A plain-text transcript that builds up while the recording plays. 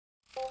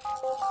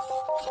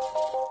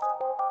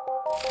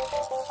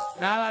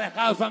Nada de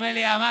house,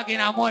 familia,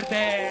 máquina,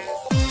 muerte.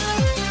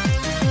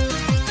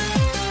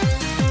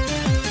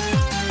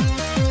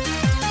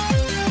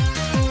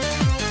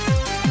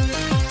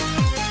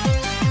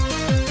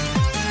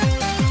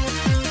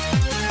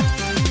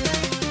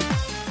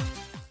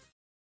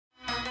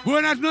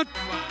 Buenas noches.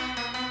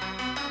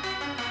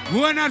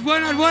 Buenas. I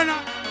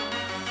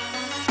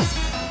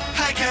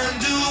can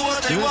do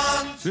what I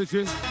want.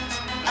 Sí.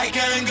 I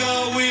can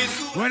go with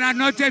who Buenas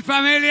noches,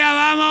 familia,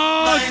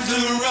 vamos. finds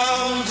the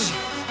road.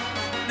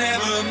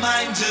 Never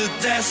mind the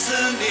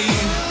destiny.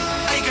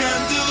 I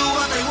can do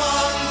what I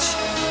want.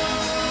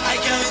 I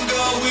can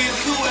go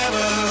with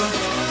whoever,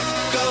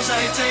 'cause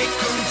I take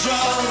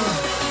control.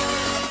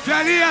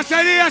 Sería.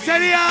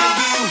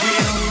 You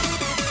will.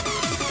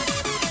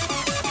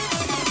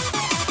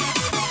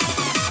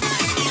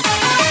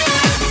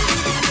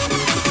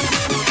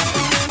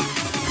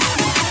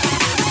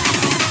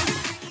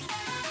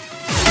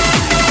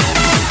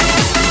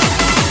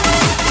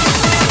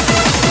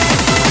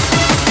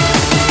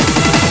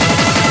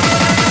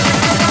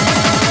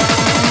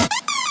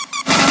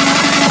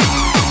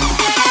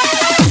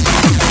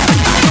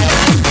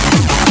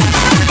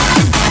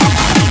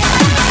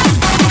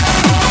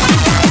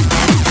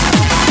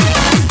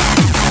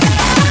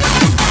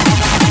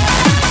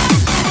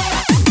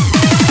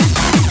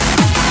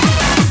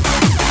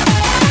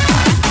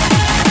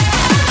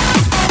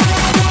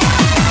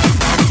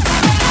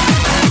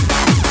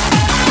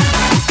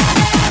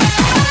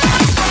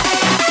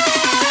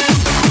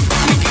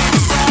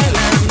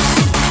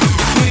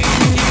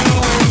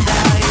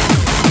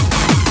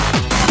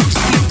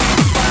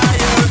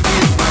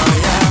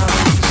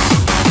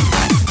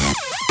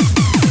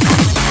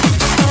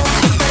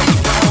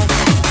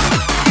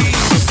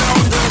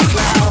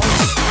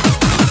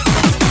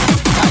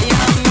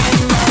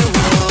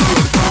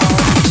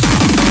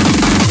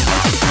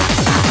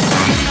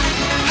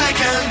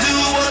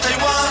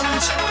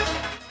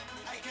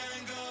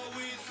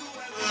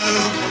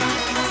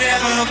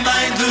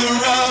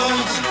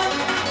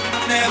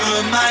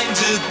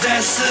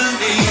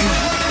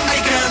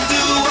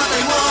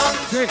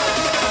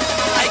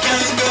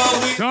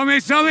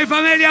 Somi,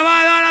 familia,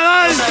 va,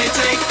 dos. I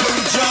take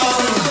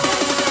control.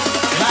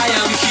 I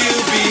am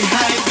here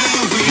behind the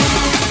wheel.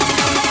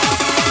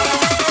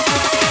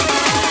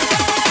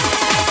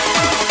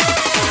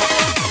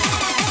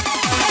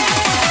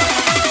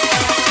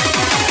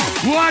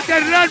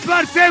 WaterLand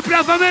per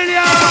sempre,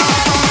 familia.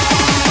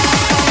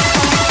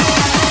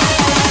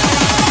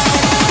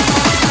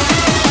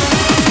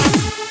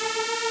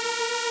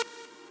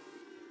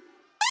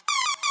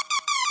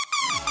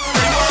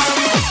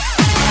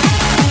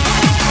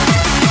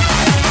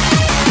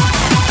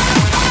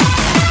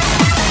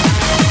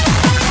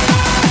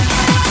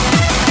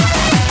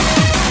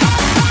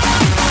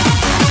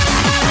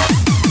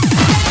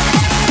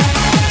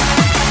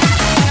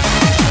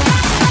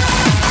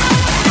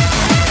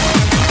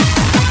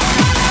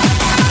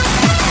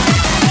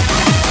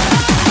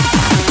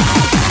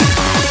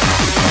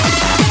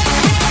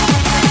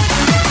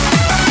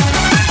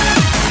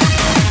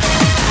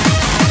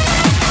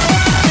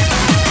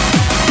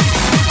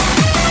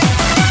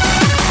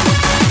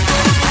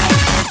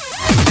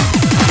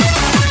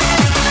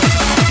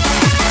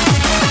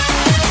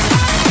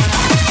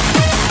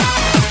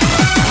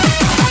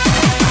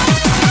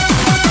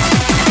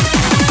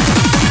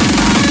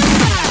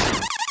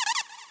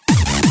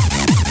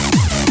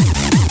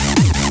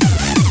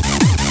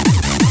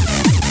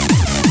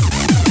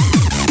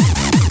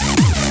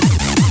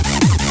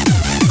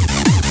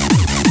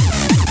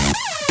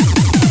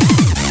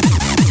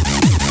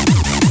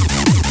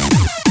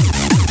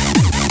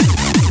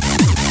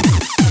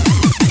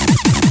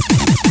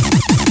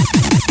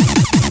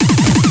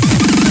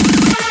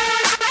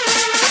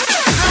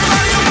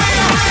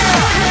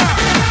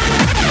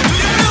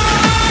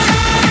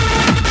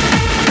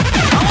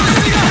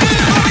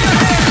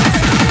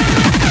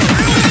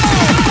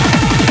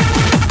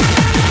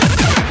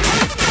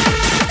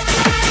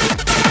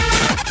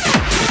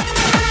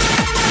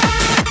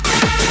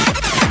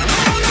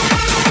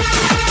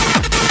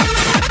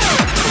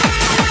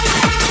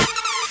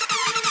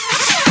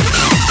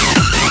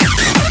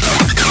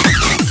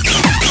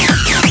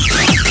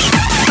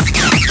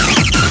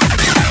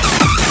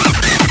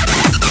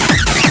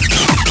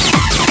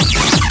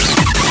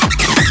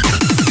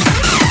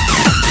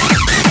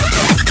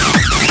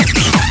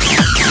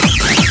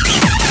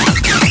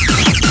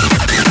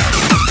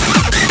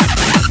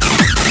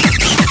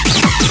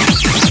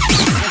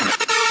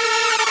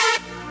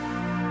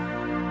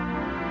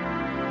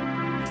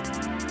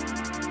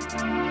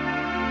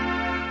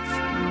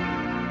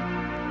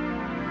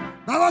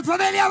 ¡Vamos,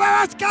 familia!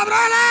 ¡Vamos,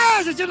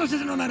 cabrones! ¡Echémonos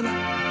una merda!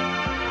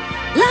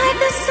 Like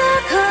the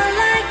circle,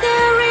 like the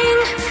ring,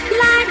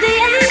 like the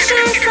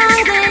ancient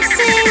song they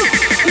sing.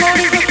 Love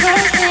is the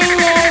first thing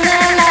and the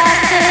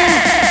last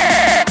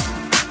thing.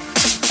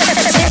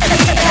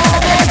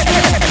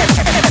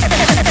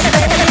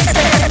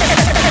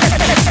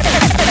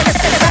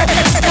 But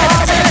this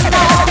was a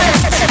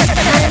moment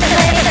and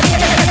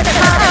make it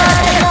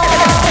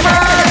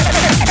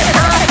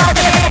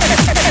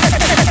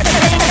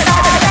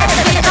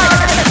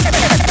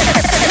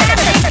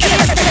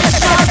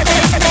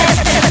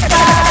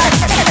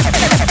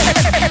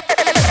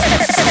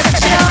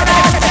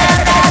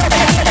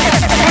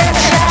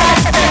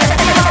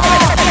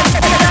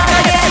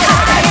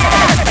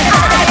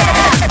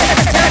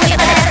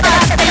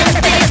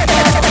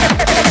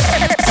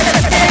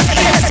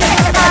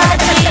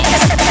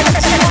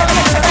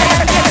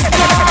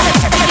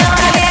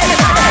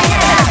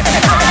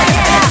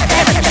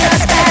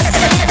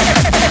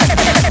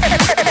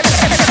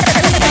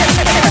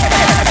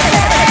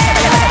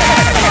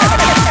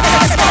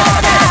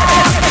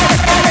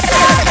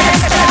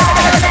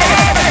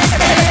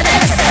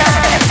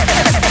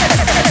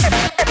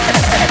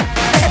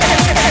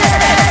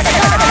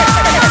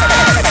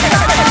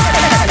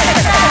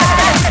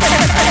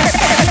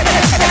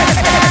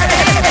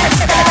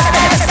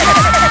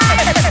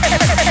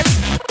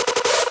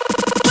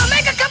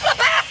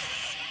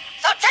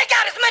Take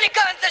out as many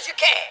guns as you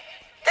can.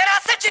 Then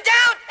I'll set you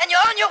down and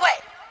you're on your way.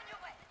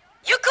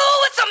 You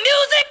cool with some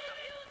music?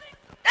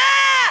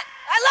 Ah!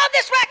 I love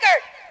this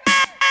record!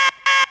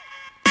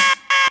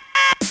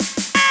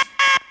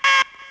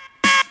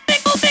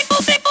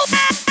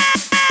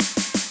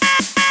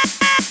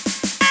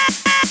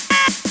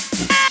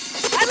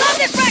 I love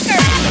this record!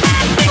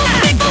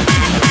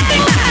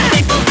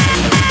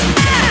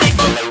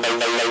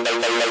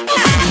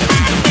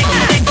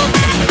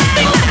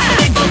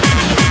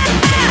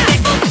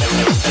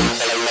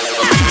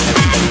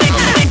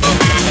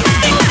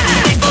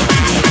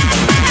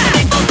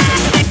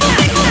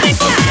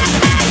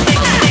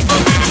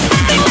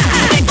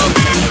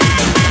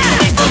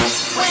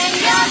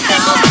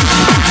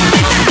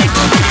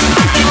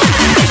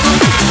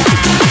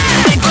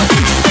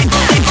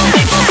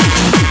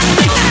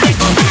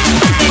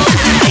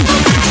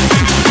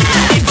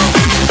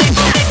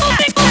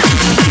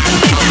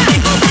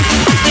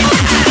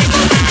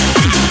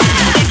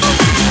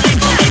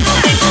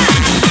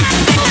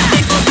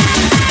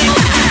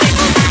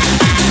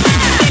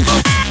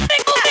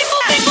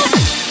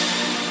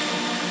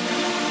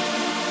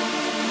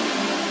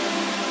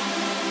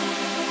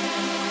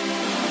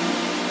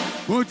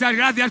 Muchas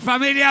gracias,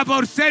 familia,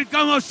 por ser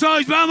como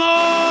sois.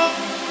 ¡Vamos!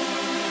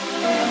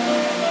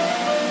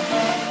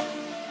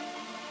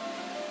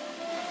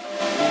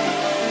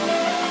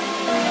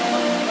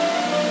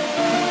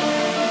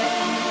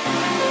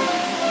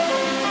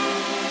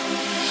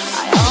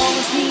 I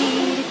always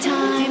needed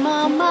time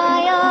on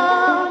my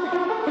own.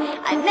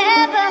 I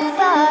never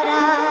thought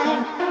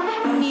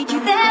I'd need you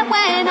there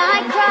when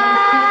I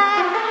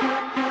cry.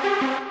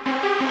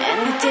 And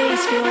the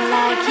days feel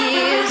like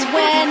years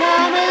when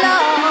I'm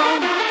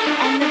alone.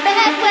 And the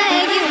bed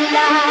where you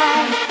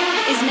lie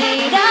is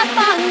made up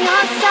on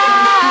your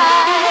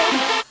side.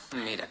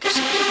 Mira que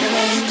sí.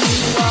 When you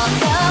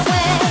walk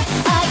away,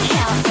 I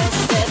count the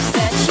steps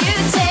that you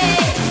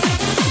take.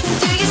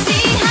 Do you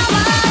see how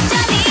much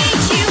I need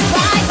you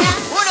right now?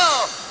 1,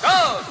 2,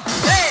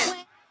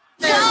 3.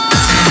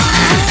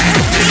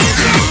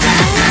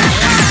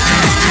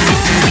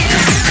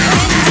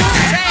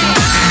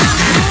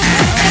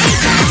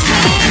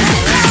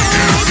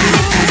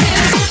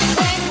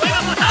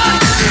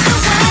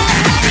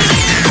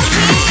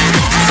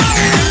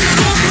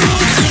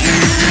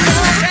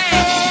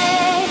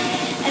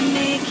 And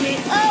make it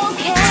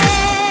okay.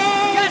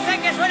 Ya sé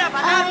que suena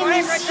fatal, por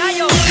eso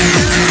ensayo.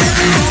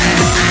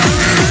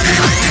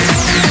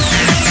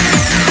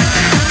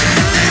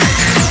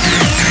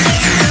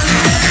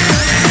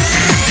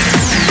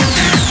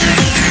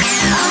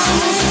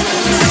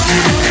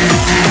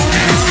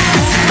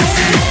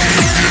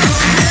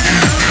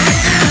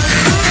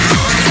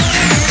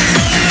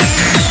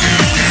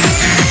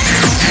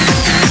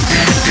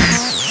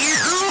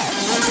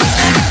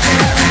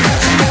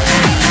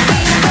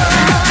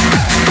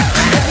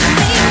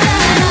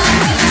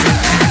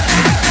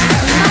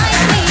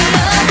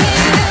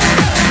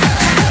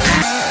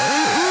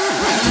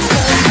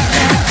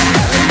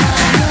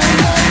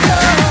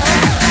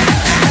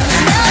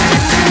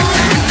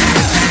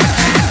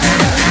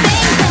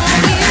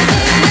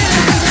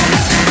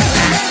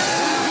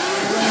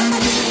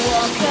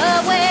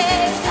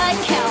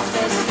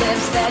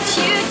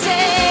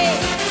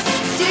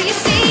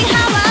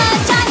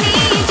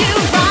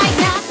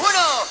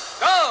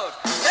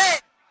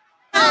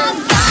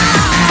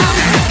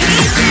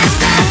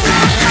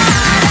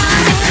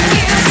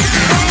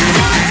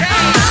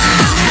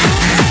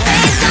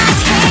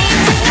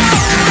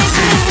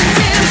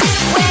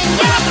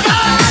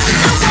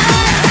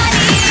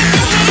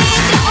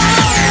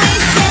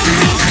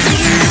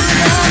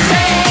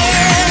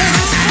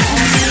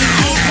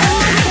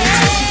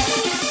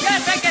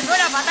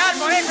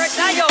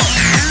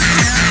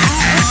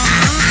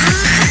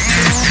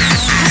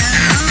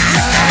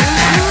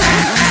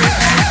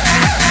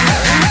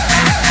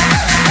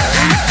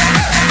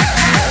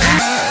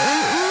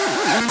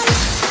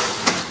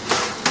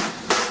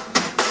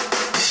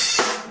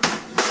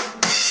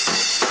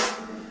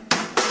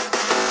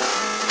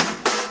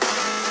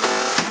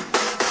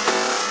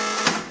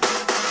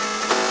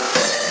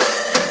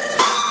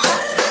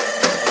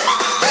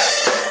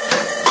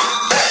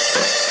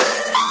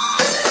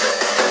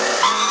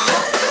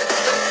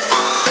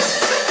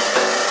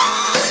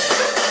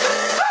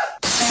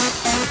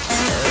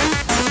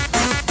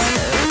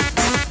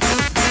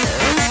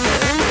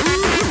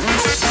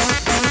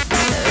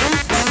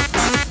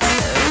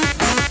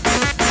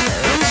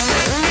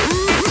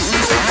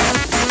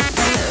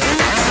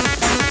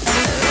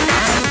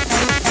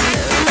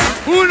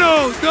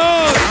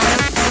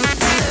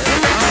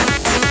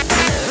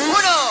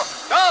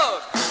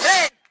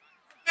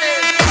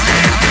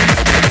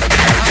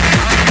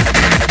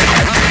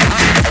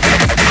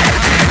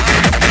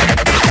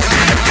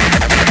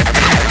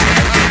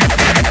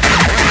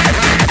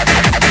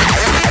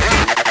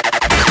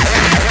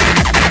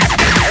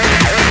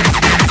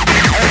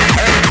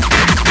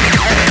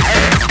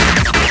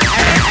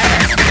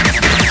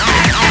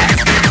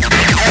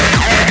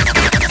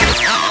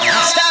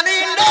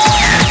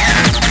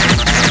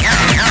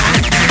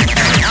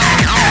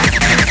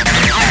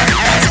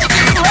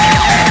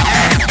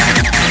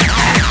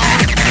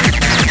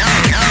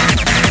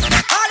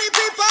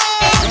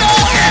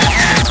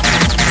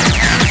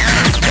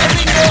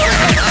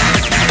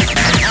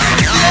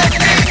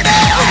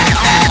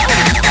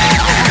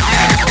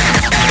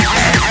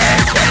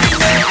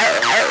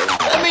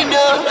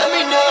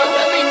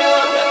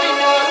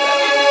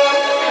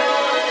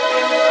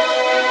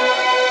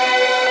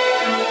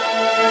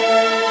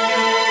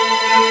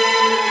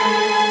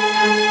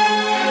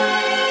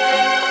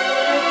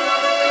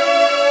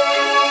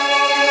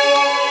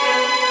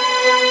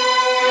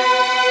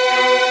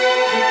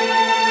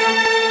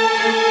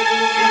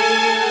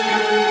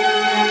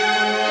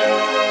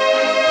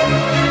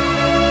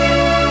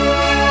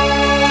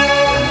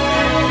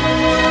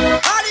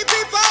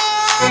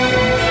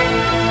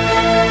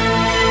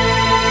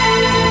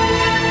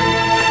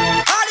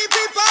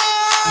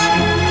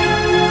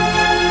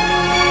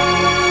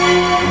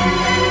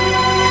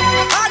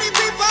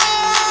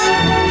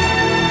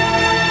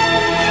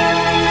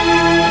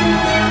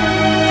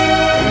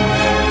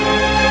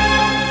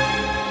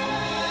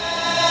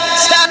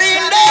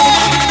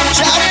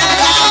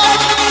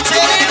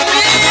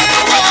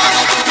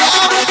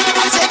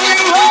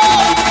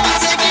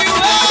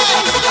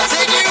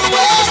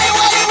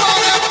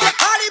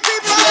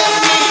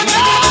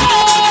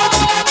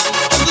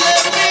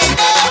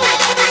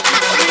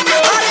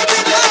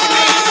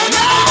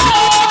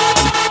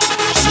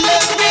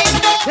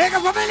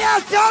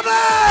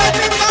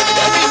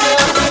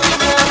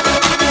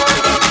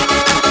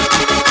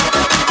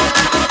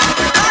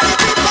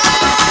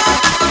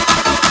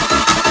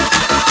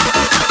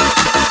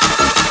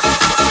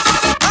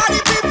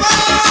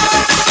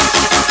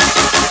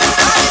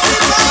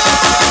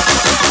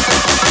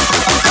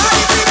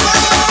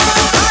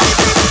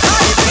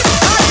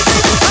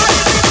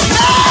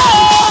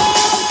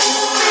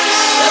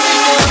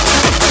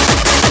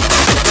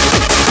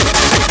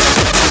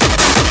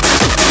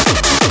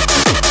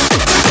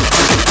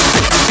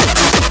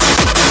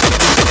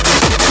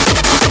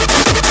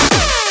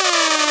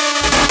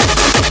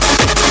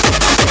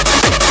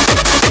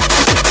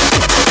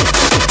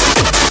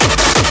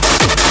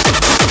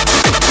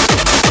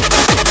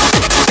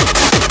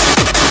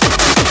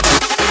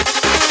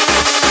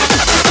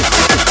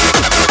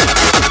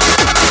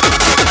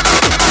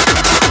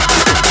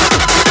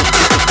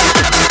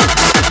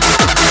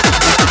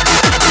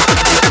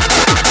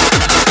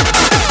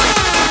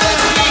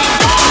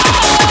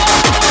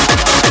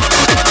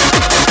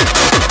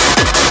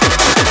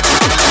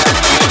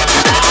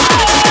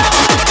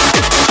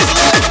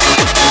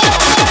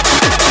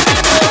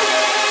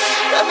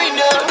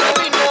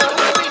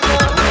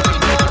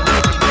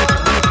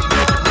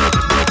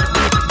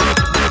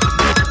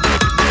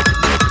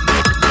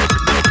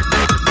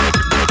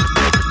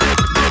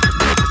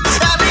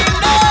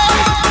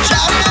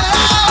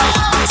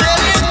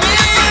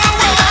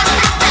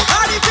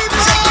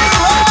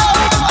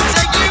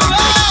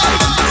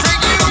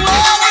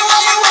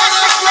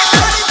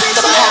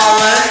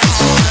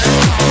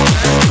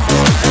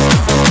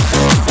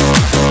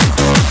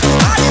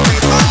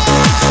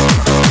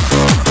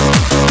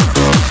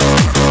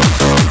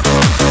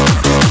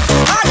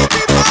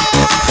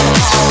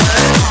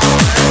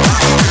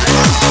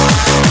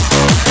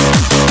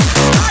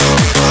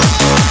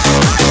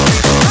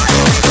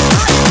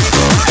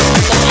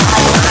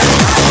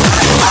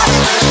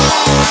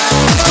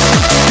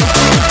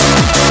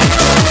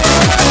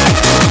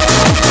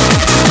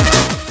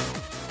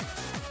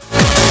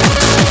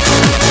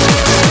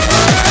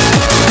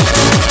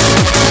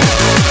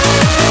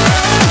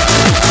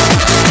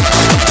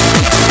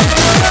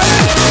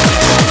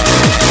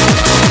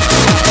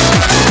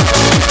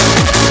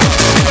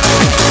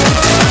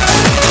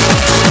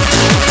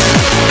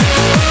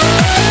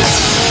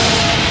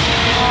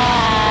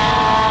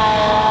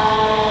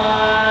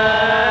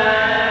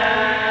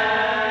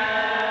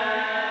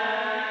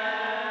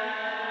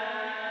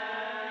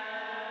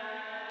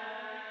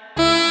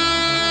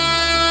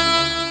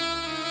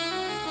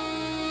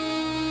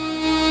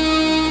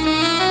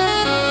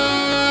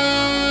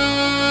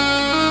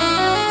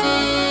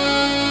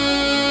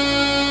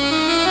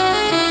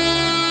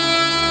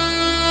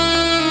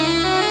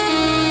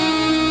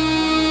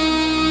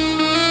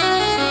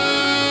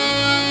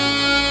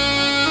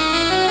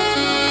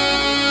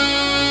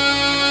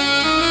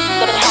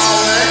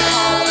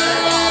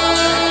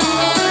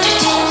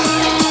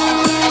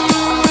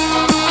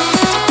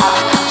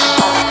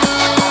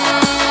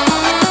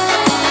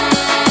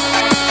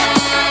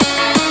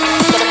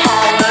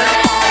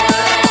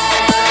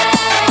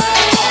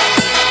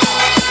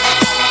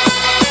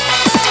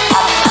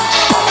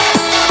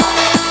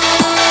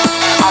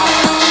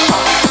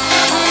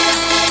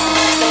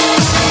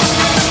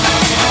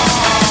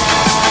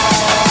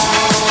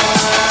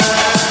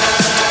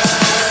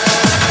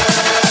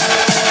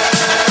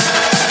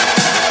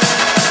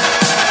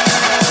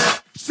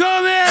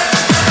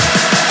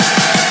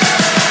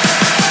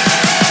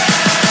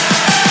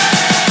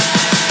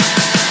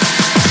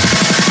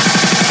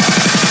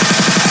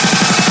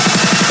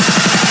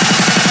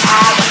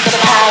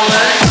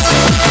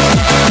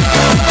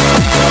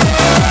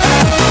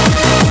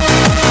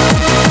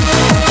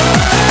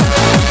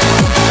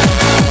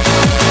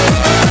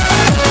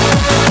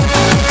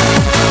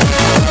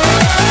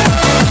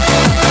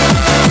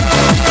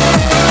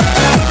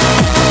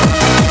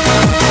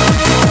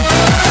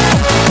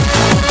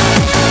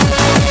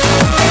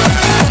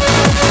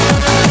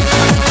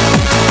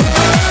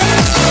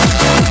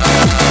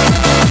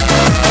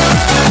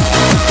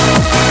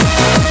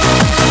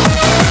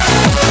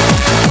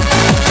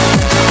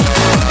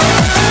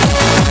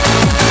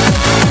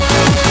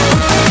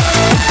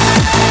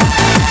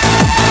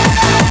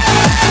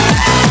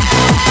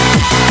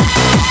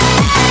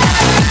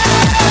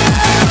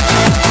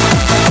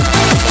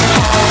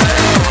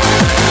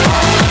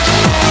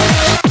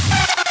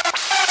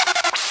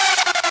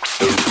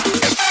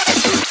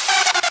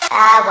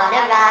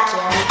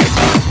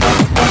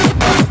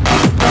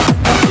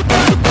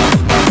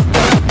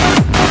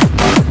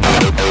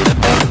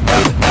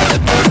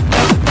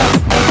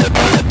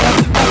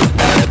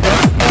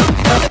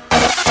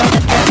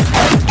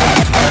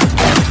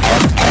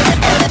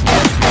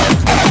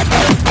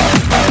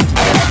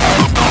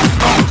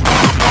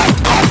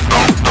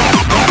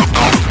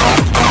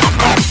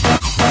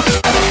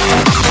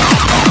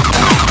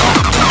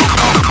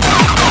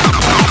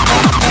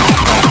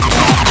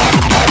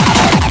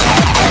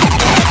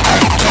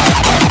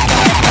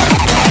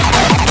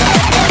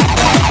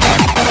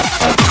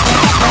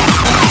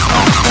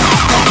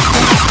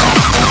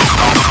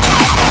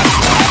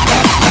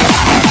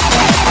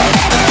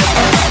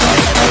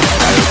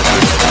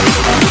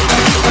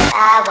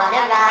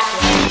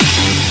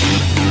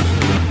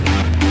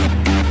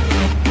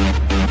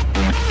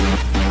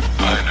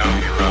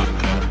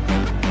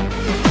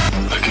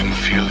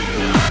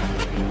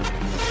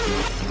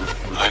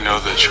 know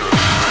that you're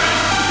afraid.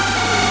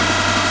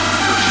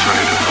 You're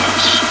afraid of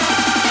us.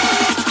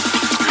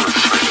 You're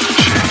afraid of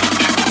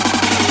change.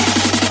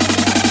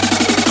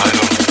 I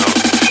don't know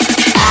the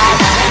future.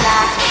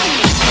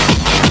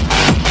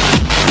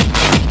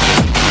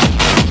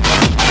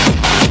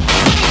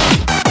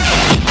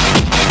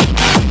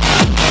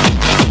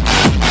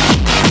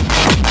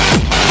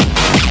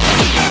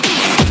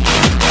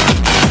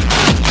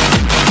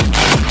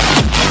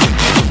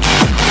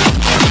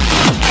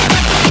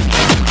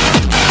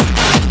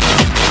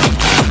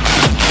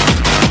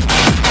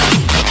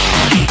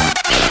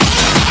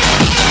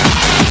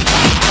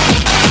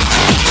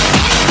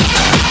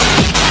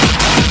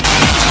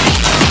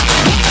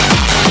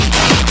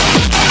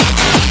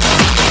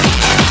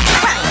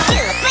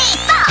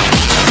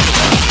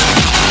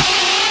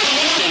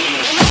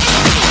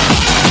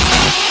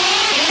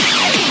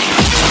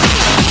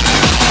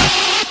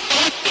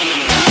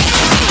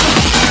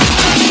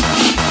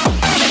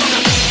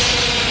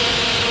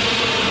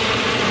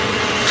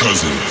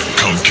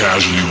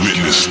 Casually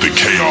witness the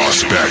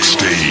chaos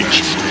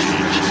backstage,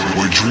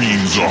 where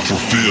dreams are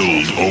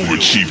fulfilled over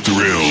cheap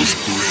thrills.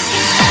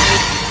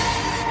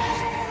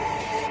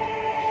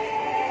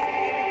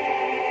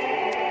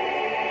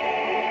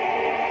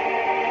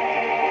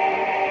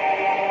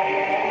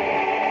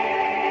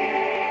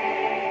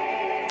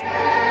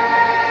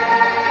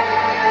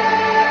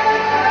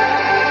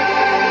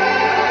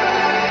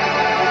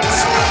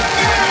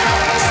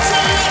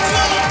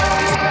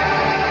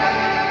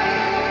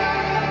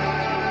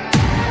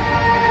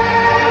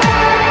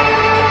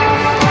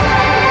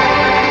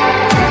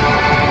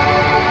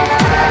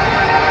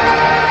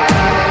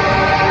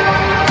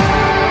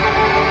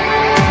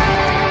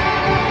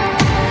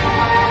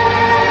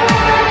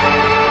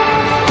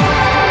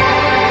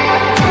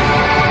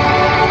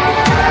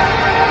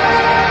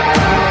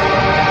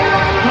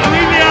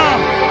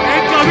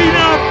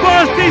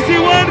 ¡Pastis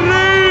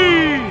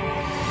Buenri!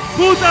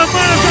 ¡Putas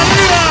manos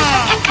arriba!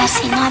 Ella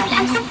casi no habla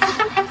nunca.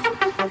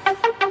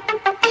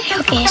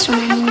 Creo que es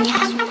una niña.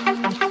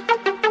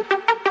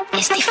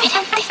 Es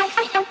diferente.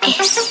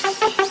 Es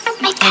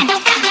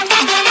mecánica.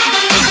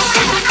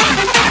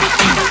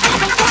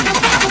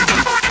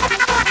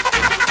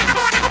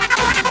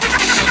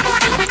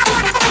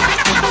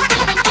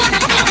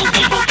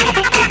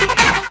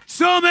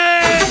 ¡Somos!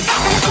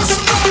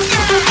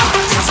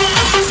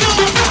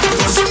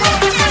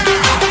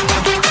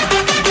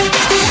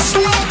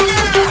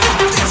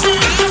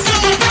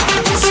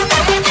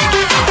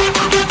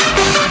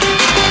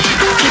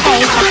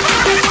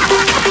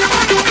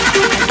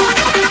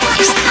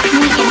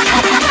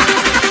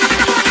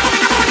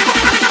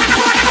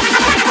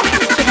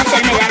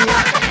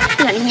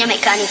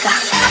 Mecánica.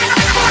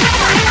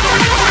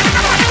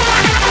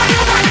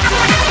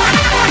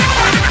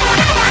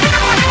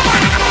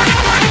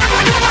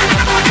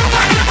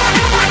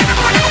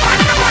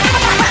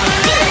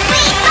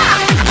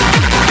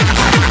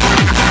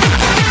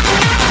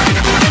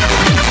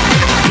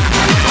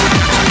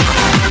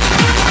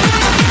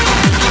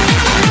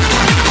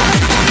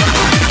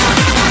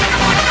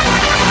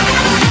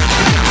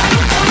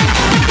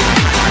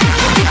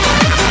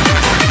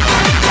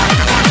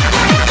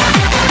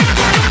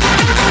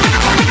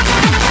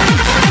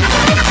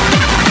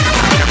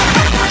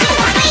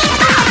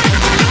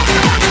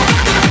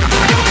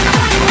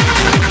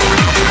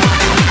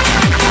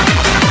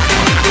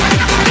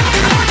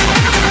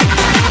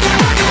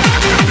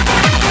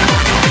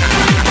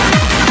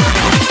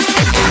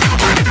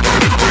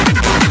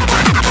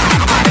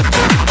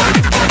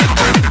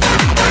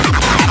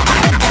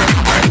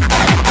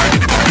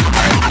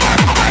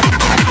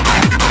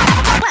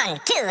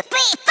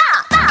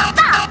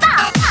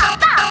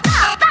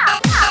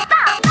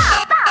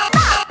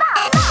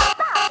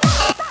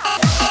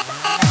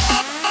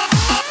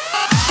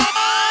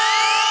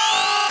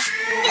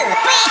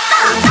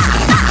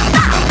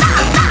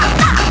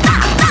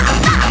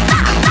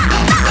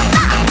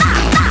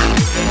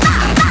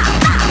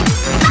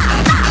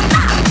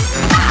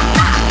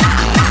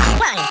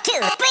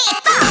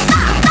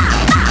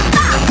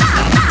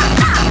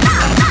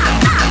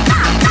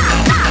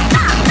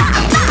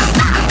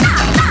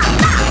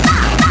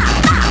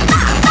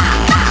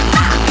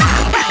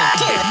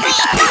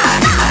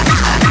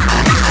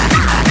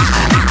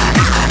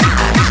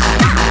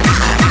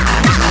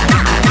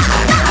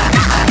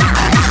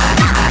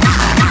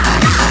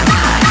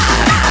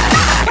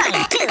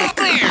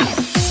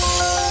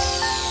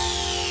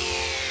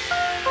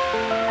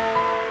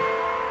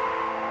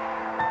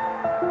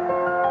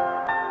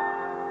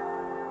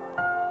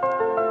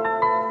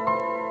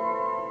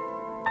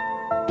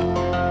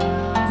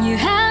 You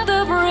have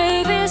the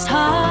bravest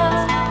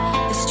heart,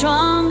 the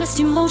strongest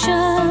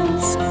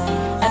emotions.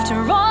 After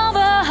all the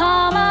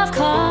harm I've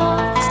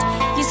caused,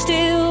 you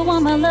still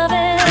want my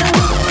loving.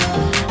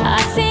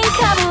 I think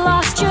I've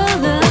lost your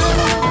love.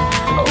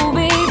 Oh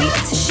baby,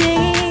 it's a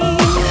shame,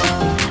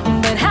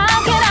 but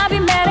how can I be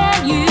mad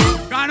at you?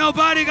 ¡Ganó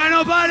Pari,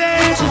 ganó Pari!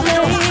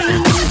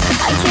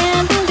 I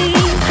can't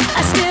believe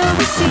I still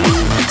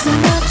receive so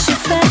much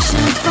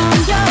affection from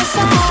your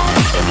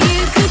side. If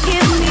you could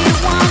give me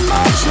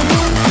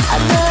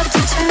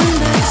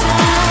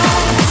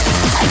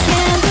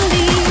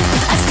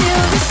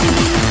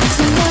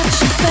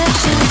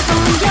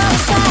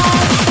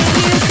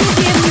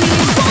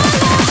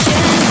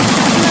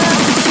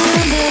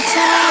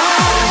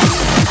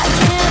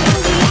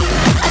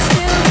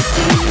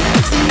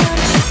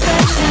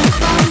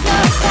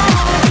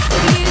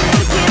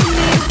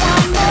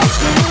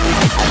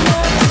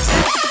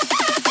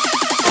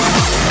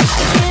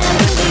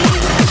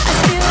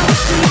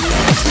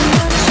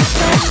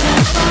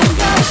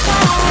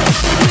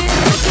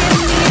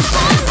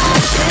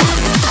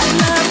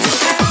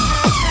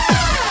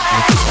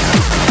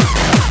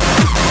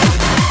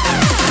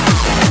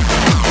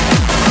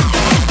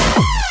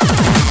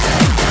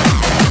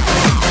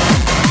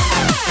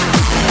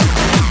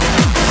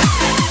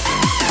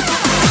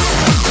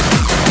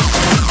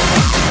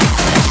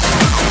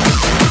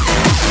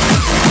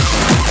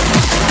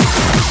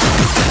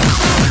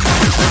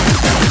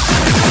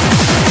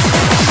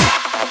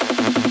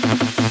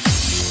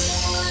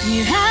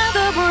You have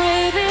the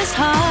bravest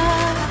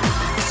heart,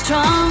 the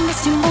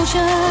strongest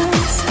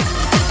emotions.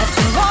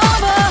 After all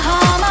the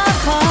harm I've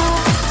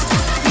caused,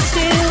 you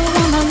still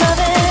wanna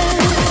love it.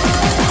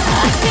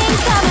 I think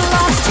I've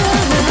lost your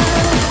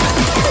love.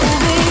 Oh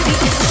baby,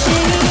 it's a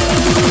shame.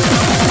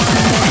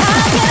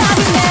 How can I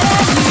be mad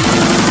at you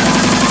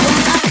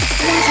when I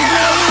lose your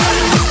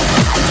love?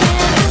 I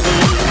can't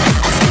believe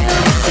I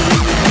still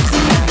receive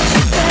too much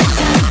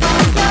affection from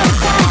your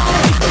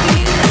side. If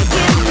you could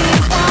give me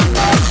one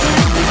more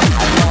chance,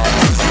 I'd love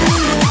to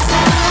turn the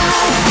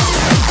tide.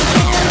 I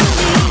can't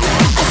believe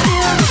I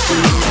still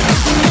receive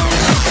too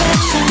much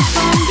affection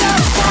from your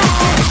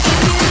side.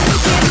 If you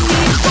could give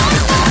me one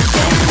more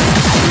chance,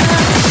 I'd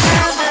love to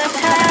turn the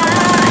tide.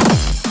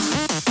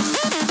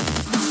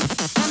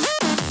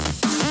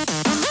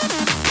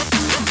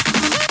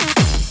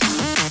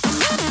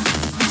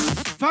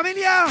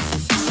 Familia,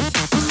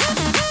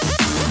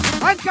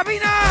 en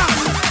cabina,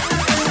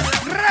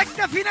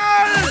 recta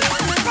final,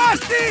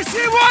 Pastis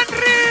y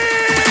Buenri.